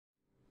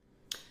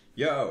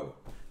Yo!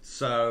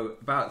 So,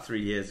 about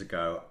 3 years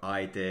ago,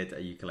 I did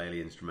a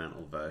ukulele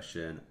instrumental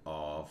version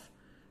of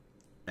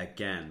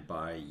Again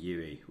by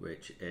Yui,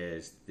 which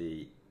is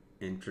the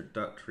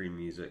introductory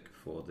music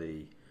for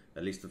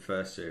at least the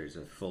first series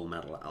of Full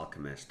Metal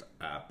Alchemist,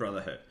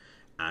 Brotherhood.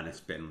 And it's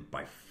been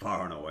by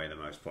far and away the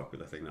most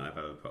popular thing that I've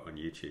ever put on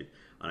YouTube.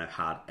 And I've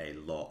had a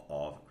lot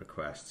of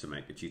requests to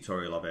make a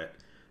tutorial of it.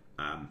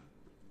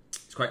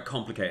 It's quite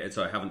complicated,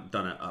 so I haven't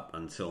done it up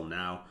until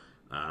now.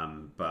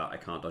 But I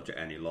can't dodge it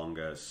any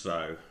longer,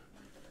 so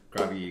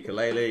grab your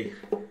ukulele,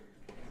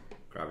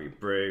 grab your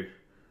brew,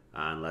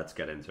 and let's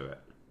get into it.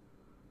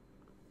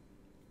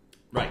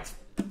 Right,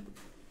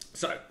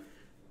 so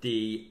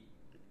the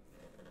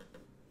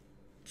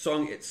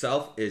song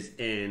itself is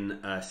in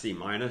C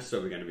minor, so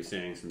we're going to be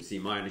seeing some C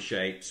minor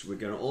shapes. We're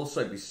going to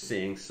also be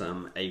seeing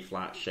some A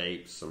flat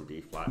shapes, some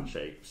B flat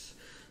shapes,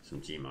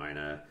 some G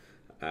minor.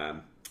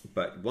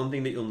 But one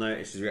thing that you'll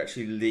notice is we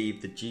actually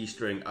leave the G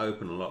string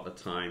open a lot of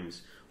the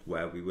times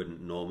where we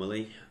wouldn't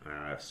normally.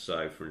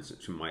 So for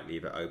instance, we might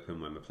leave it open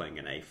when we're playing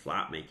an A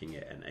flat, making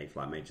it an A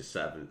flat major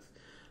 7th,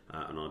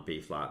 and on a B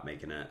flat,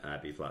 making it a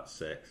B flat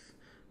 6th.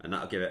 And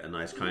that'll give it a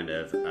nice kind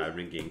of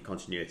ringing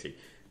continuity.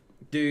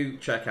 Do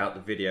check out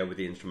the video with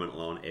the instrumental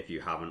on if you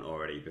haven't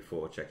already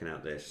before checking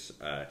out this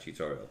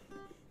tutorial.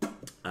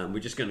 We're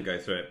just going to go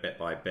through it bit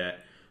by bit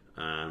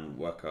and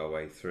work our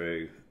way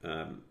through.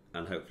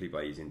 And hopefully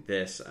by using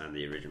this and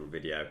the original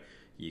video,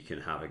 you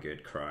can have a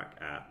good crack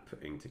at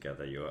putting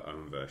together your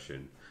own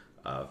version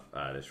of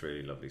this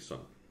really lovely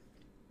song.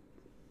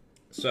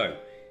 So,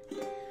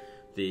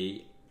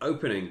 the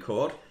opening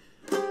chord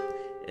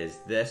is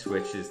this,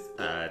 which is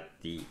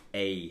the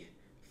A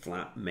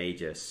flat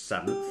major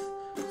 7th.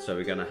 So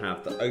we're going to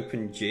have the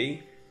open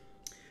G.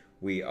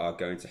 We are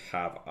going to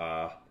have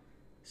our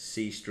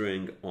C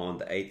string on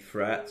the 8th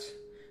fret,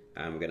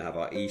 and we're going to have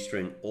our E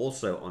string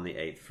also on the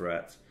 8th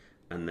fret.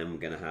 And then we're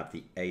going to have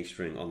the A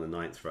string on the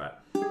 9th fret.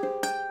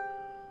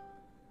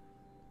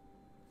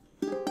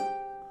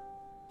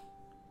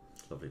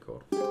 Lovely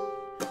chord.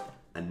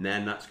 And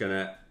then that's going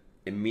to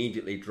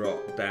immediately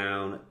drop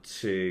down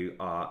to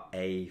our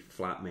A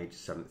flat major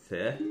 7th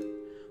here,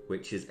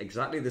 which is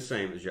exactly the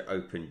same as your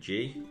open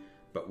G,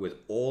 but with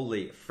all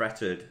the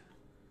fretted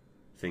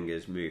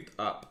fingers moved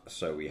up.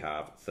 So we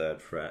have 3rd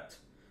fret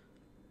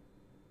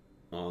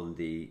on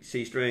the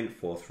C string,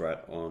 4th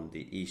fret on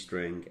the E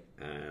string,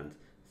 and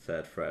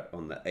 3rd fret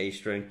on the A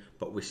string,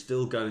 but we're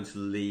still going to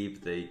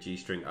leave the G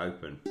string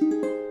open,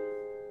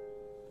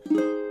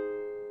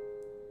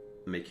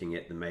 making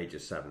it the major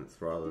 7th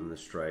rather than the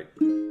straight.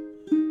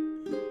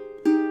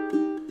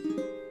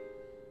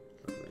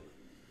 Lovely.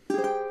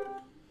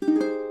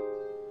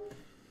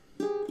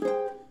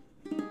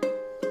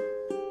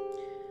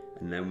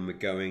 And then we're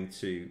going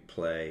to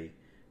play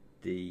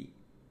the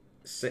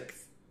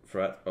 6th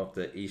fret of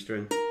the E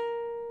string,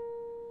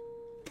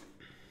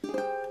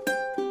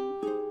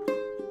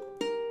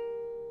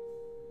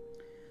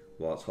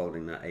 whilst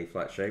holding that A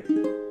flat shape.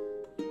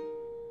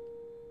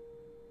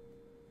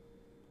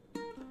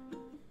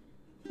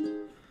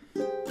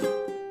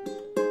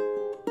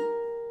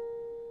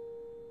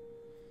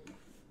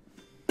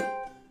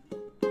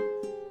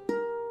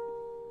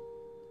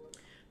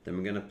 Then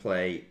we're going to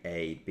play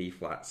a B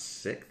flat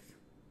 6th.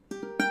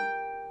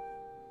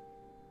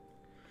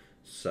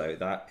 So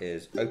that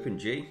is open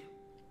G.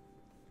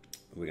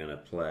 We're going to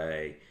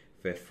play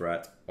 5th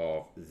fret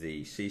of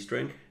the C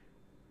string,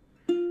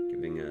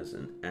 giving us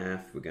an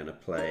F. We're going to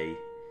play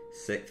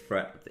 6th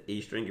fret of the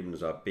E string, giving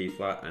us our B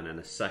flat, and then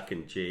a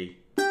 2nd G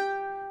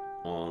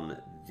on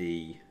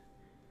the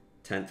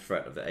 10th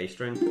fret of the A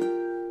string.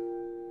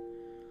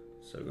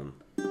 So we're going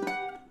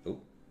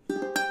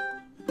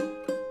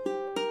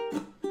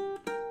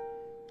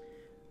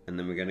and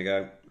then we're going to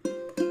go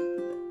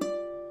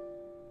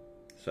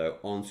so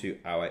onto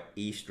our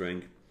E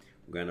string.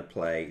 We're going to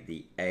play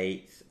the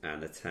 8th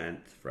and the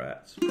 10th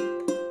frets.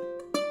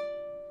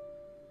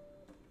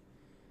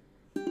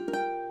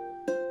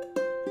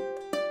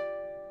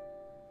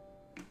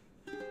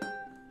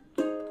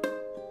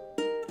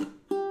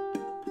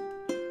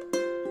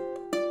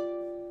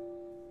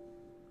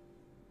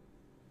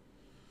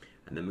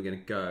 And then we're going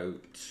to go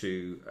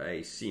to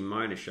a C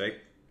minor shape.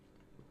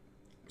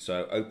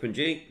 So open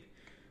G,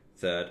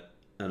 3rd,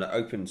 and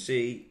open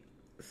C,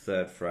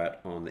 3rd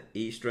fret on the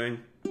E string,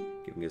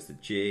 giving us the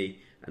G,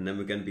 and then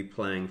we're going to be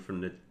playing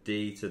from the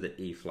D to the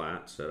E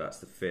flat, so that's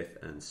the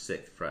 5th and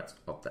 6th frets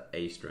of the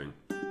A string.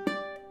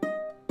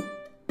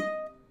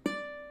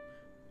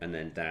 And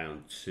then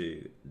down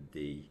to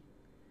the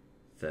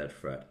 3rd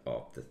fret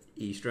of the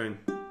E string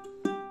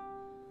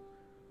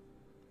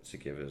to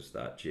give us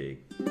that G.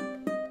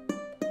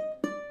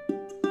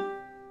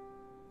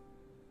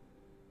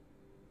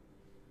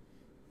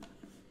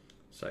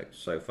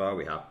 So far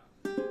we have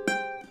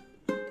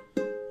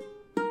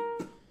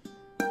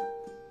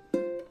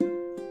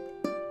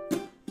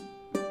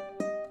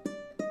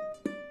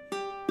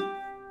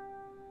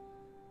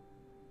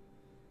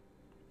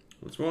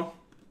once more.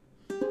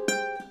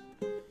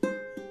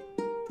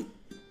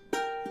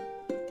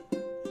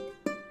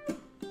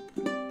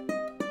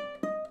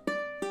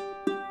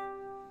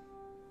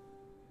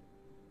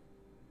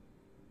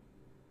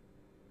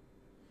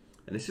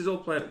 And this is all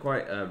played at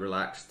quite a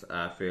relaxed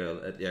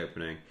feel at the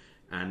opening,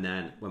 and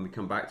then when we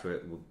come back to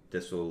it,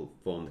 this will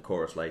form the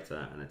chorus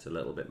later, and it's a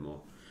little bit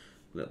more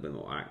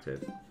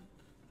active.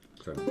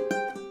 So.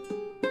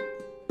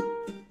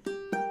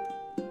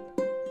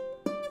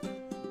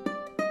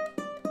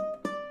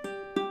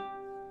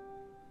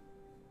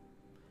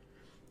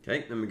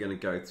 Okay, then we're going to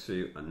go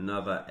to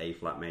another A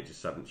flat major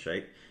 7th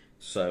shape.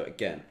 So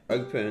again,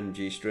 open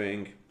G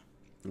string.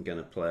 I'm going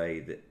to play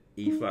the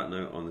E flat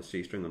note on the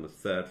C string on the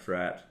 3rd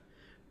fret.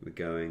 We're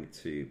going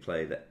to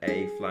play the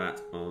A flat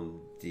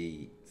on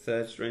the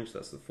 3rd string, so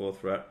that's the 4th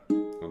fret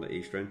on the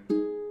E string.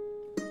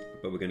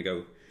 But we're going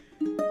to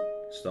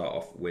start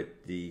off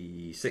with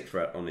the 6th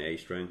fret on the A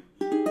string.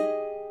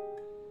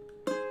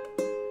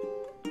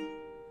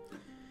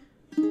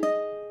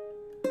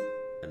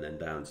 And then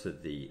down to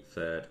the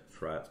 3rd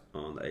fret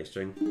on the A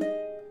string.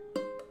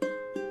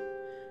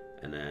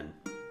 And then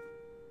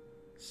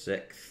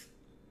 6th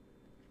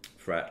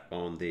fret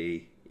on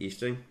the E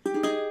string.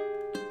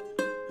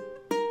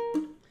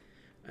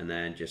 And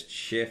then just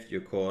shift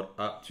your chord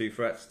up 2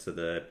 frets to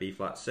the B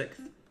flat 6th.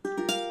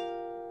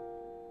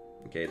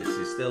 Okay, this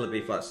is still a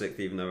B flat 6th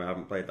even though we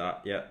haven't played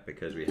that yet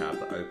because we have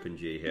the open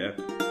G here.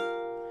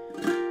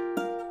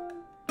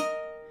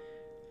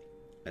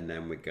 And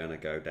then we're going to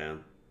go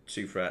down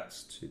 2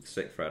 frets to the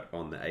 6th fret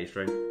on the A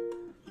string.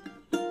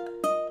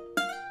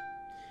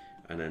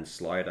 And then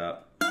slide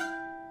up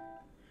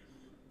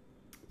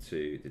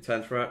to the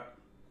 10th fret.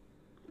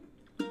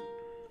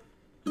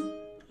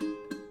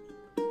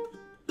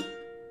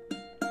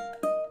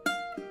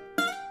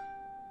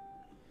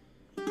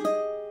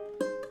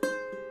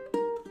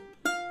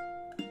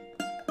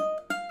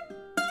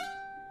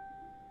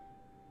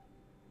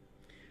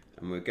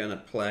 And we're going to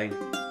play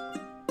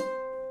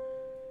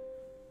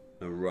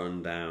a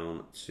run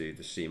down to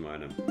the C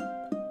minor.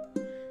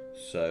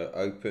 So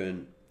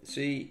open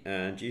C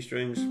and G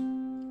strings,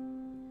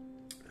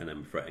 and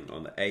I'm fretting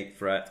on the 8th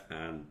fret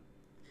and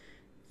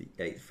the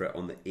 8th fret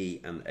on the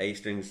E and the A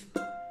strings,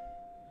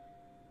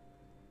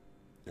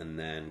 and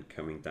then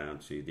coming down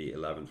to the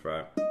 11th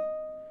fret,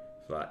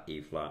 flat E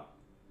flat,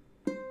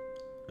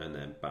 and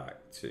then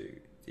back to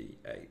the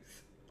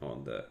 8th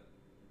on the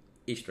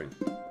E string.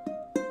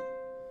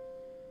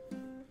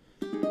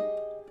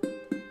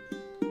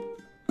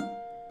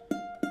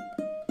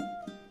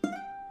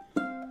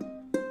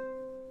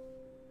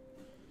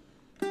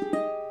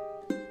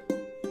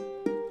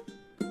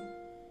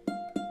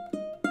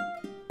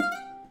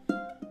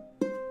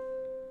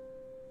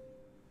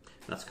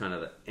 That's kind of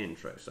the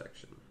intro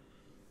section.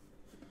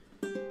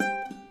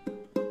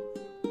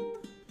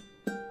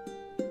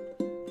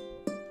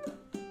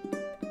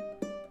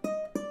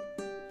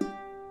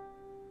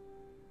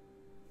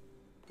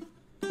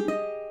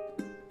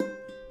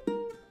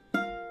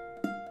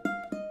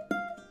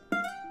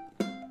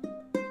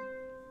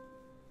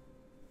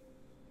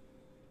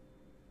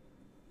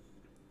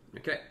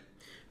 Okay,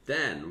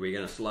 then we're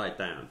going to slide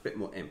down, a bit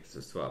more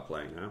emphasis to our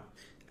playing now.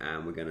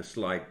 And we're going to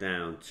slide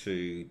down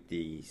to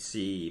the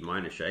C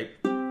minor shape.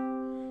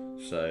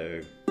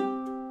 So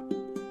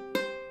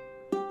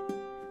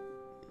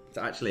it's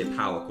actually a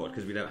power chord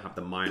because we don't have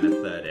the minor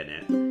 3rd in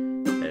it.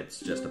 It's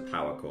just a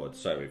power chord.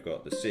 So we've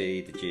got the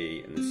C, the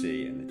G, and the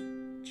C, and the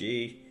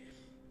G.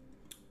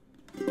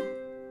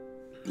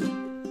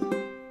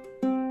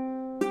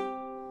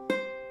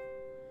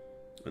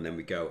 And then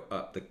we go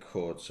up the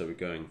chord. So we're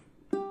going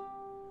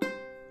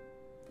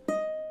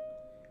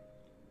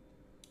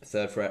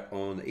 3rd fret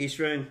on the E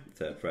string,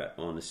 3rd fret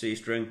on the C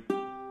string,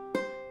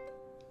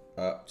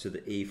 up to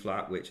the E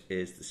flat, which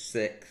is the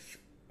 6th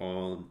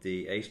on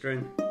the A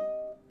string,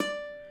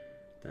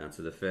 down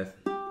to the 5th,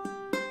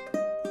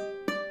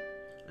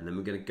 and then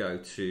we're going to go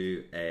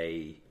to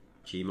a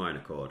G minor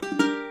chord.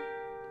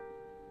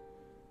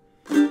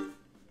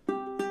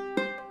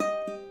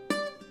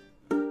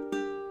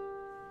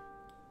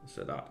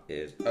 So that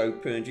is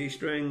open G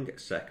string,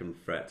 2nd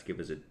fret to give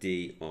us a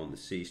D on the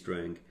C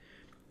string,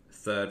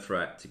 3rd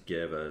fret to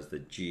give us the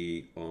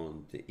G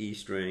on the E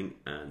string,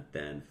 and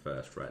then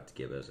 1st fret to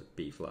give us a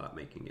B flat,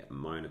 making it a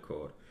minor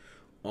chord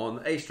on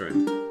the A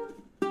string.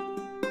 And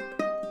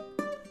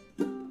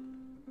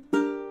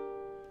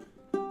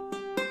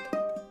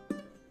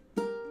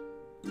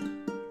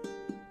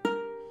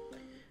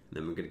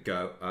then we're going to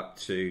go up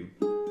to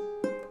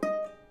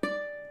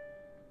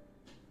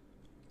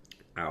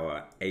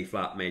our A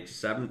flat major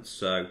 7th.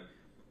 So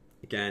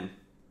again,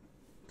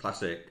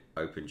 classic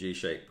open G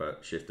shape,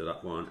 but shifted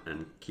up 1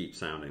 and keep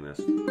sounding this.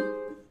 So.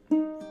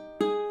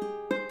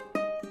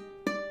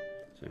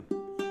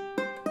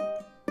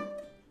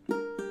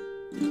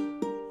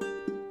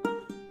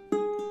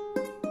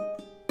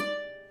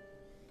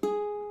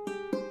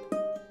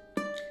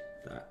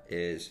 That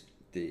is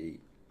the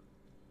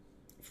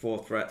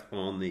 4th fret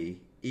on the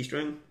E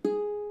string,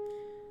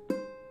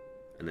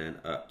 and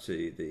then up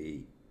to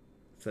the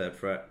 3rd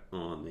fret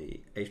on the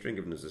A string,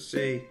 giving us a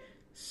C,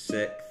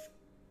 6th,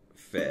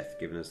 5th,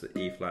 giving us the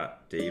E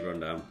flat, D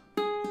run down.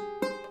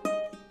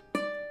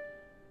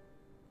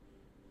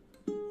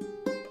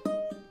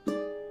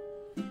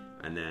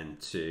 And then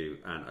to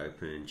an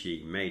open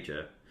G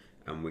major,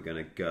 and we're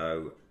going to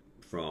go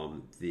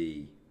from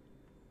the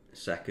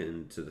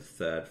 2nd to the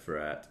 3rd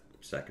fret,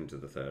 2nd to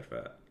the 3rd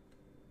fret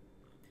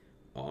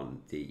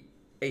on the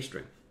A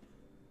string.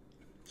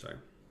 So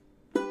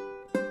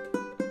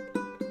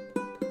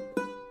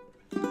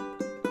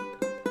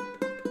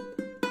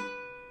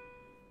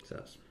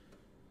that's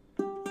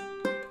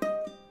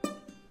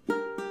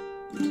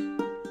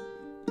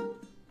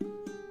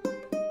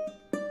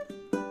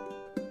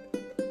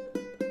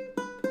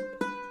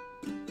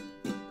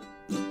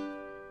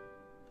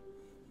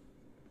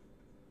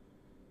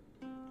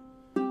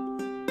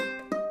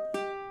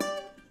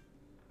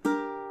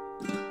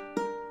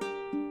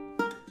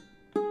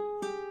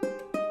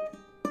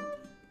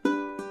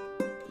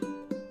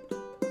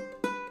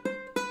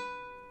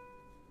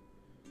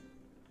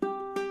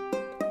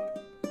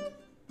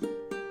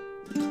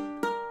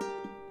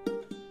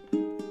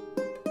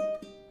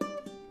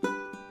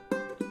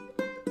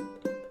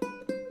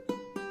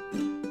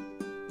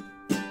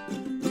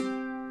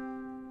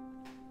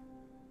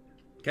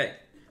okay.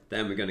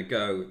 Then we're going to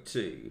go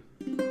to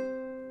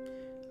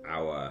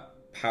our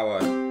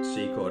power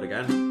C chord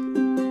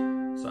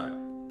again.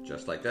 So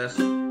just like this,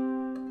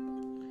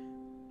 and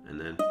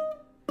then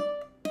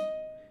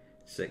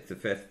 6th to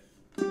 5th,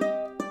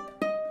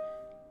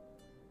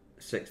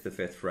 6th to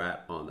 5th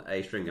fret on the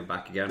A string and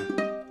back again.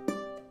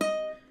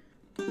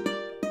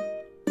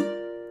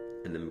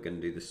 And then we're going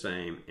to do the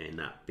same in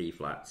that B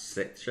flat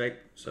 6th shape.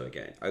 So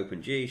again,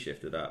 open G,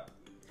 shifted up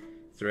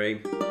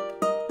 3,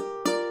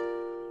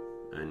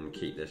 and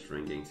keep this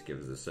ringing to give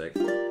us a 6.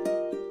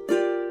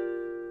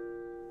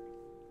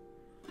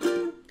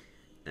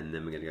 And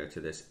then we're going to go to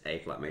this A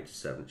flat major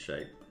 7th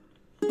shape.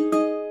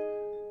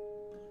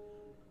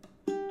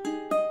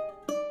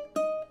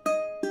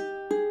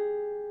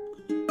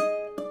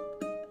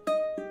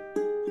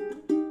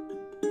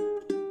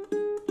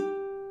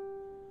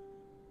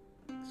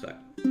 So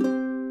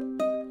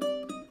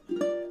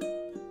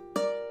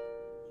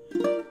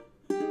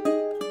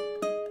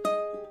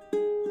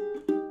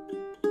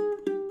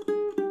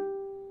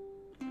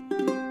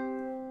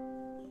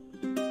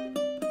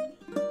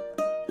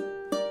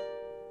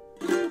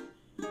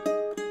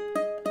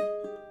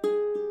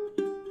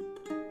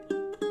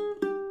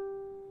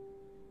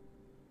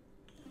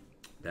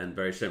then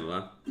very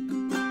similar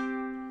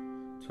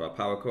to our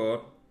power chord,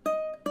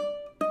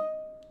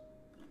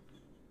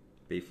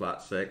 B flat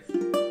 6th,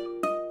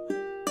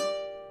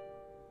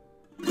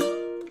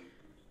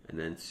 and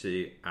then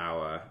to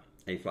our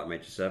A flat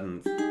major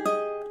 7th.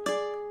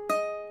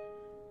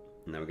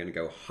 Now we're going to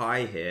go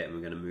high here, and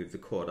we're going to move the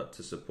chord up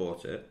to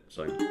support it.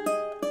 So I'm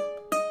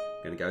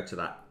going to go to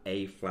that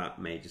A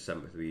flat major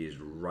 7th we used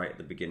right at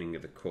the beginning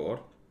of the chord.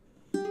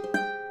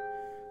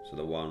 So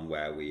the one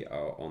where we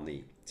are on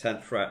the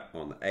 10th fret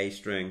on the A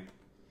string,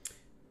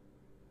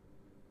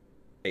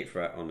 8th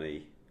fret on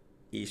the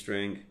E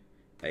string,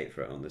 8th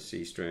fret on the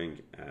C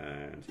string,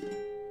 and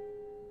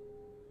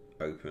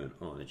open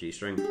on the G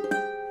string.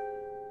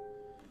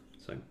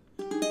 So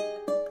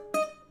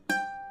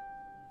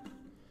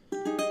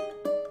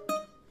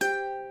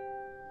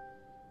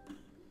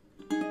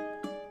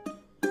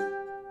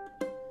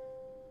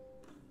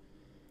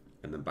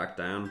and then back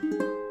down,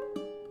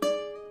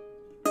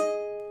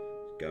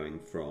 going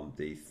from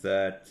the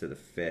 3rd to the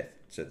 5th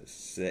to the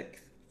 6th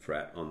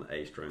fret on the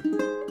A string.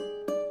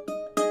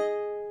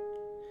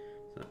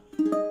 So.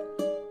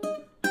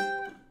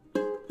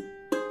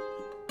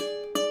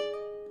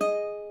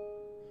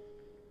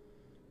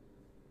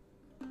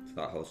 So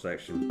that whole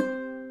section.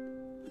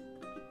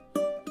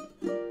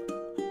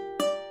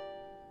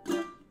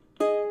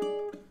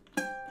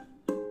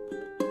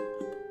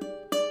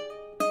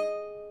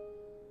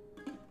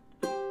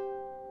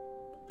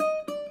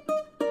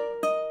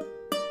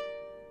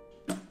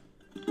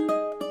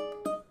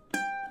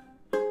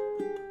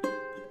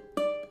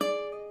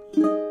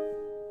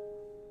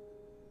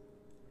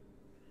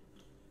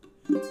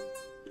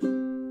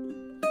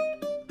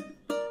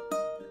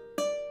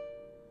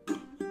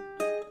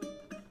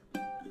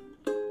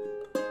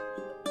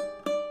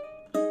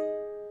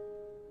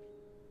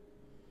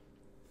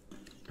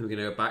 We're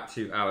going to go back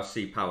to our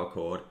C power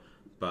chord,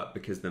 but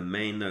because the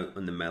main note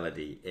on the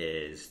melody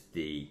is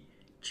the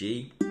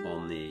G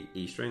on the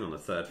E string on the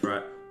 3rd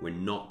fret, we're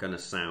not going to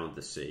sound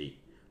the C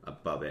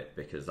above it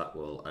because that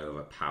will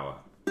overpower.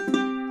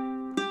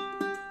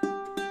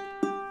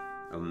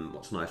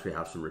 What's nice, we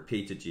have some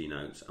repeated G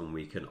notes, and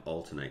we can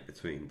alternate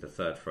between the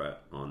 3rd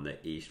fret on the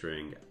E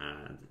string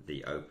and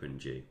the open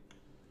G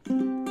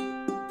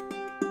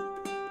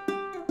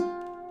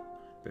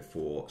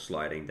before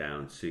sliding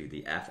down to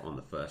the F on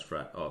the 1st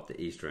fret of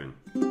the E string.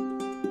 And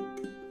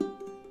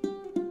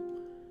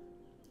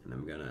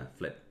then we're going to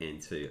flip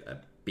into a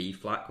B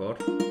flat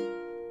chord,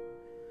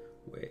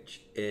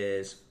 which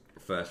is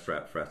 1st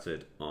fret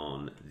fretted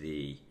on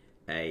the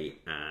A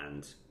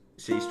and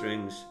C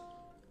strings,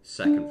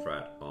 2nd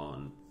fret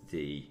on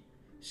the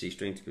C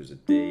string to give us a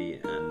D,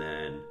 and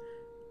then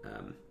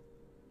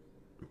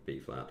B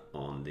flat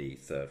on the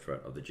 3rd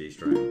fret of the G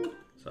string.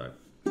 So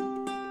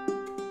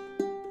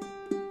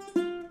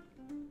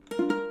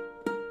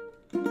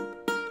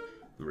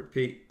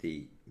repeat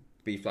the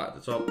B flat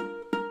at the top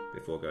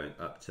before going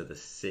up to the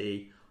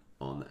C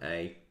on the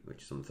A,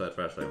 which is on the 3rd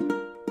fret. So,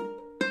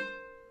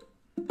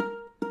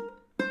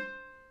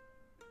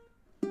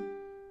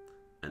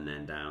 and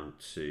then down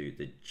to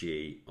the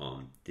G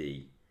on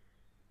the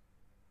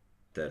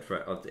 3rd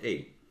fret of the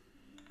E.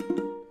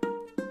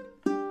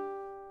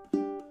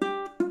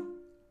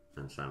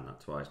 And sound that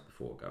twice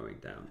before going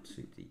down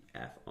to the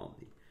F on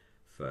the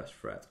 1st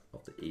fret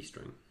of the E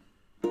string.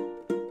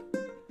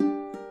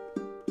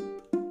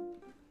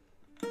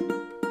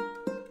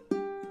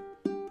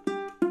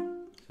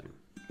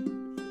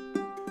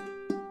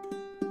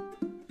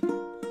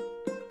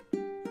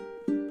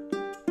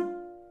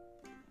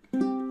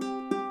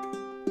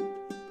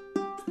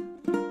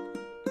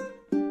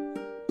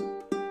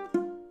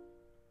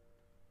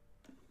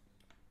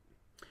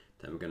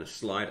 Then we're going to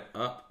slide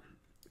up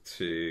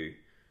to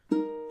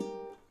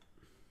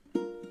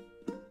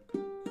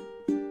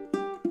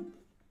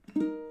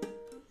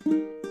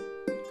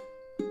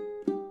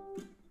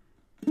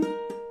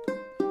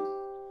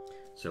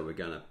so we're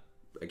going to,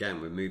 again,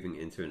 we're moving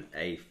into an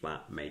A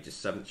flat major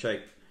 7th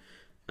shape,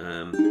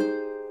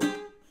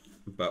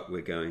 but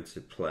we're going to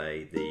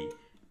play the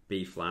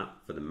B flat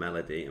for the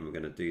melody, and we're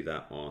going to do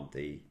that on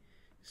the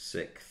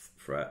 6th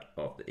fret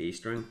of the E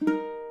string,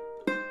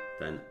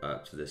 then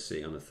up to the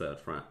C on the 3rd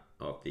fret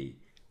of the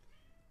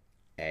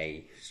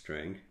A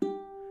string,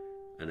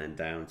 and then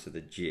down to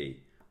the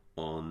G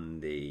on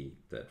the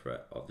 3rd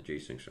fret of the G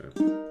string.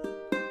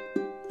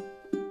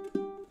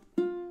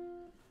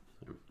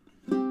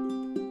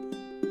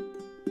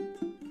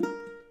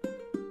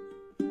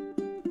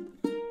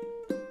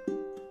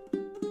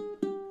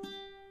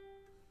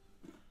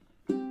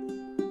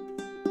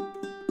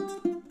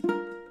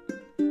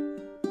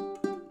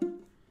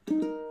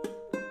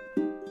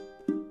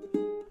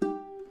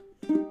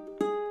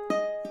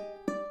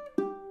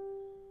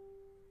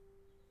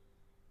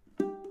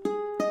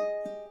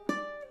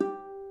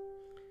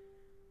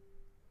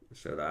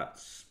 So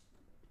that's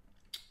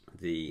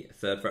the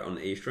 3rd fret on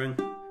the E string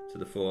to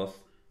the 4th,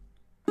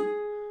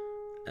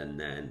 and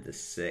then the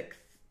 6th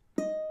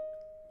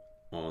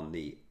on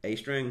the A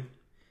string,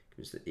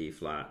 goes to E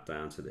flat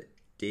down to the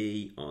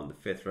D on the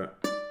 5th fret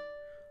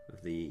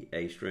of the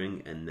A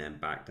string, and then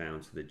back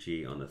down to the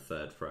G on the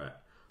 3rd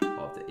fret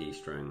of the E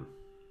string.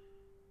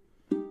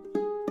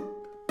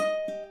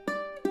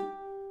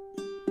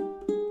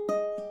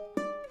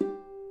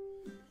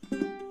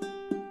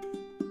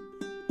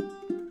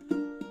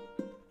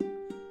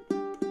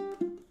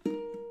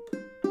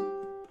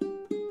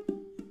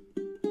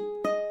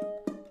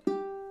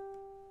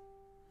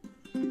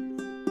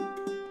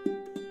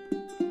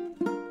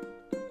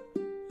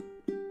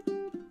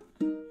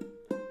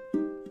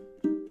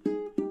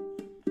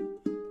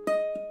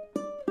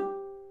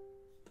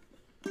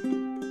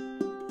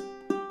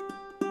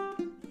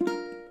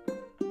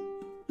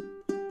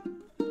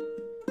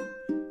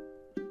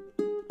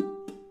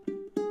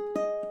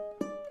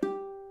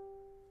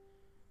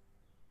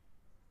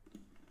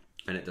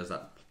 And it does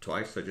that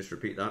twice, so just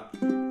repeat that.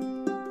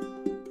 And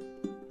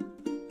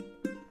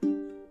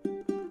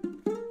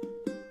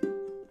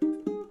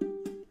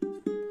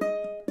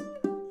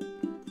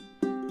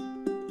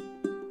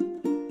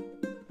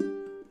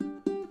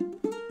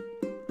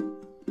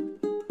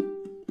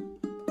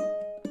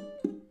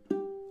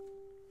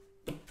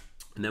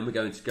then we're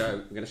going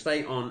to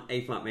stay on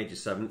A flat major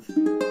 7th,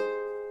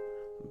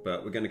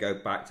 but we're going to go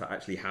back to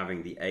actually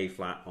having the A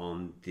flat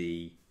on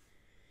the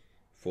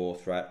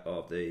 4th fret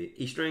of the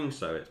E string,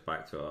 so it's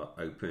back to our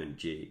open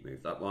G,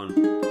 move that one,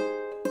 and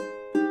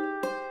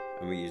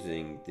we're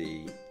using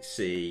the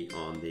C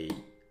on the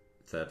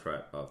 3rd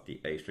fret of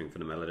the A string for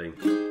the melody,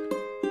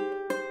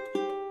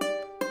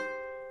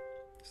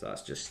 so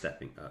that's just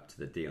stepping up to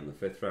the D on the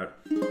 5th fret.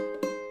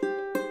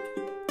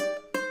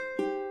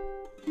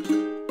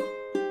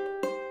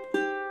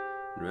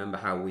 Remember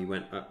how we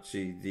went up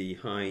to the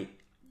high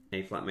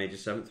A flat major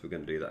 7th? We're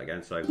going to do that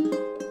again, so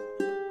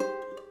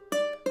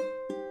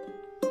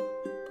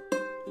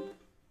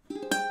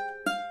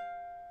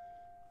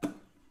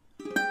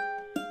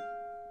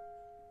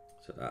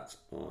that's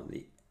on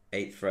the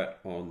 8th fret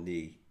on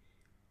the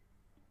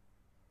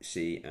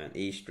C and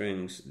E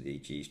strings, the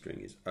G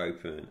string is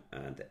open,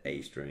 and the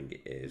A string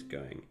is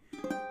going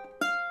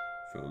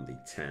from the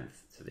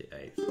 10th to the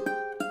 8th.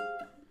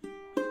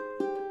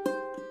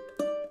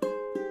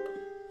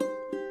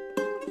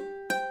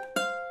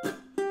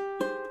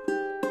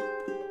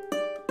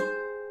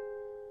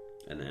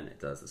 And then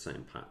it does the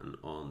same pattern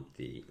on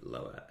the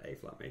lower A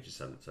flat major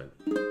 7th. So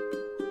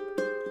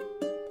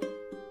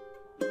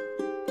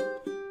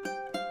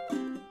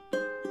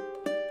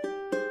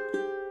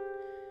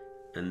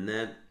and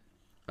then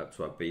up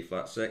to our B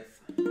flat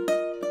 6th,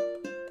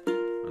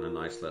 and a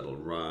nice little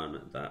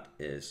run that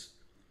is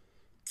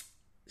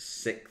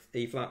 6th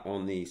E flat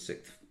on the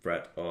 6th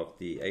fret of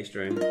the A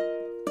string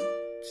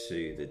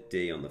to the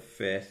D on the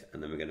 5th,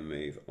 and then we're going to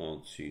move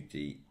on to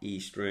the E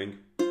string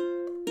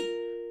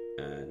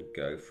and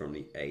go from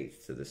the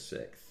 8th to the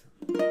 6th.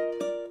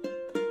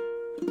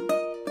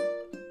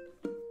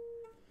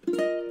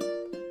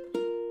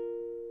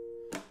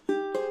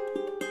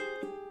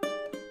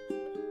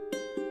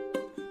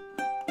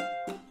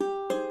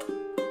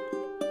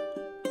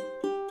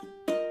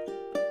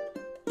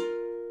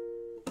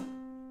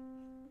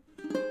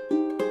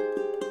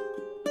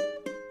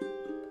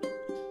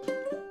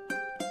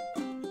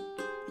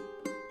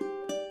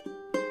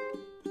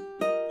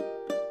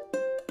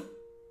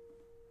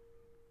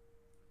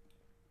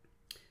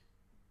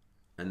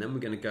 And then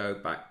we're going to go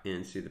back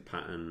into the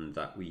pattern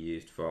that we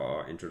used for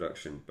our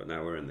introduction, but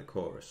now we're in the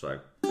chorus. So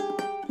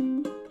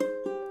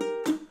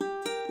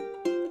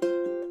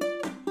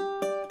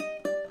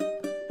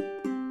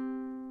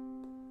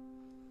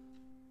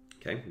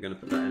okay, we're going to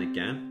put that in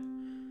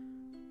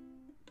again,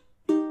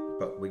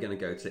 but we're going to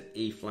go to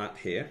E flat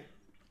here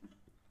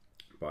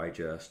by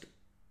just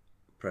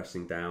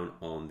pressing down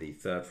on the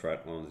 3rd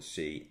fret on the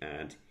C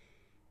and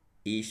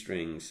E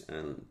strings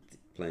and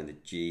playing the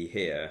G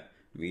here,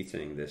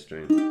 muting this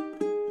string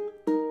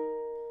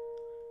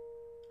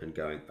and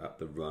going up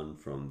the run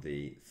from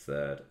the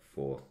 3rd,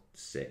 4th,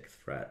 6th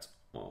fret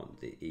on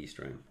the E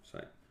string.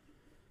 So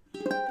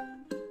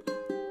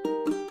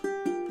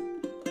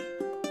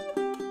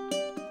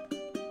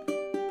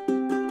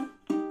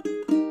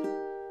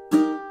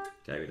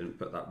okay, we didn't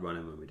put that run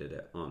in when we did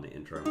it on the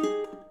intro.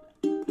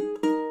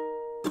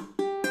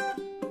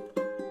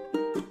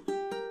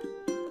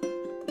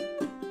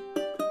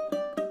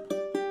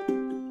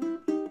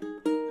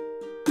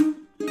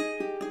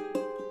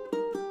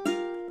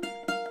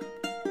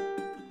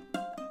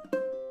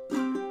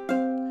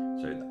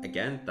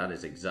 Again, that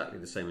is exactly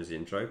the same as the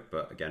intro,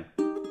 but again,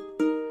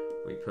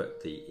 we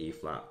put the E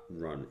flat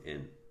run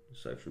in.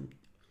 So from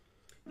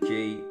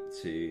G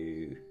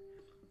to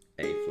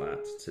A flat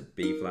to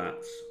B flat,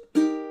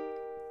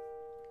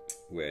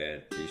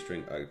 with G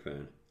string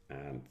open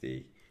and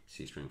the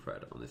C string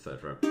fret on the 3rd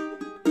fret.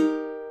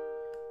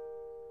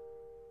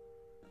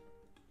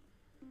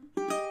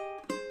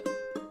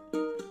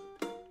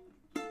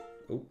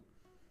 Oh.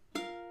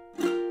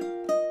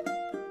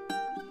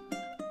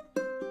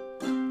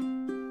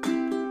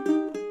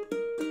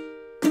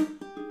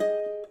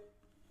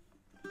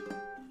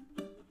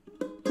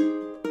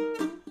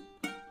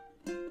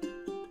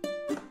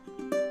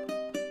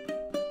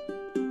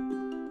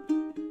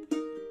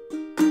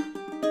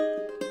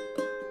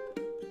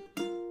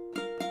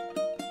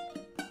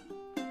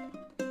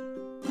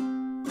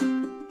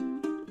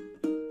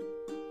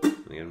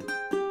 Again.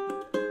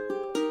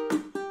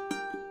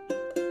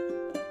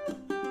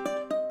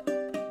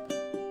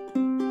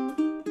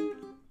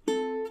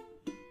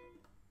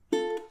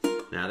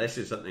 Now this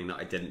is something that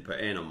I didn't put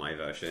in on my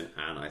version,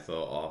 and I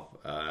thought of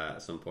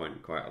at some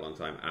point quite a long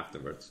time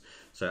afterwards.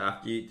 So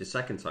after the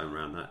second time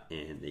around that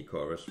in the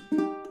chorus,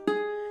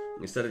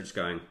 instead of just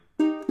going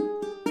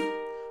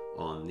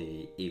on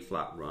the E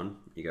flat run,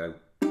 you go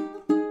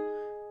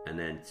and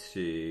then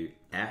to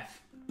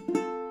F.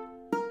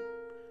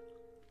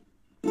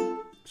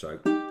 So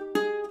going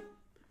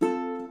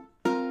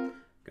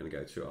to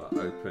go to our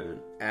open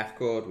F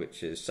chord,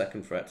 which is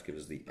 2nd fret to give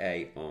us the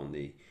A on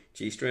the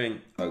G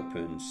string,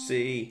 open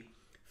C,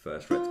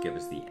 1st fret to give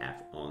us the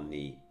F on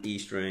the E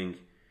string,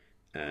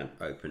 and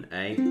open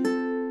A.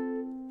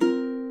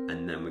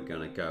 And then we're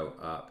going to go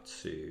up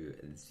to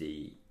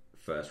the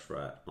 1st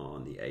fret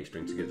on the A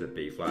string to give us a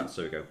B flat.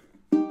 So we go.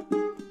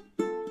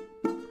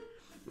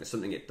 It's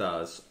something it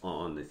does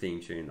on the theme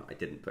tune that I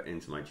didn't put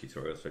into my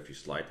tutorial, so if you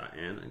slide that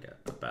in and get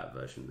a better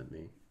version than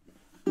me.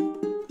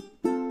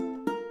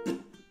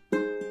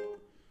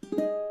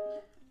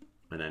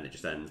 And then it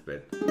just ends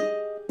with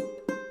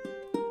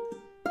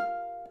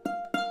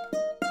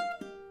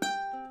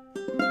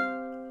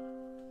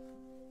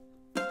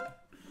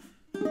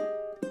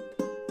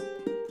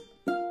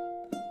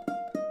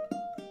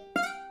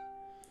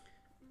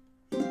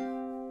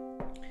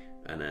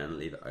and then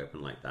leave it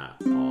open like that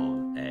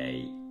on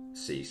a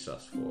C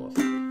sus4.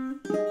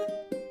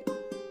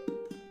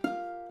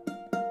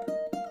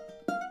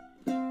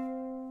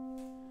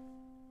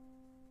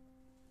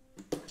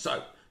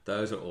 So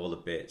those are all the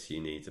bits you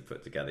need to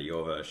put together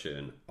your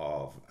version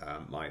of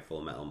my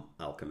full Metal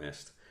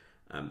Alchemist,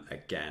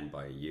 again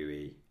by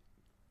Yui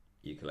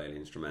ukulele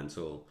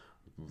instrumental.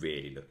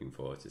 Really looking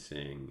forward to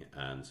seeing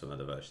some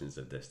other versions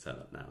of this turn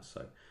up now.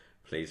 So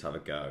please have a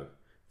go.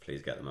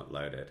 Please get them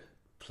uploaded.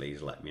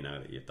 Please let me know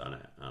that you've done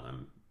it, and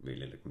I'm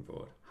really looking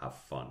forward. Have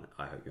fun.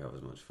 I hope you have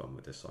as much fun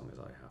with this song as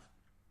I have.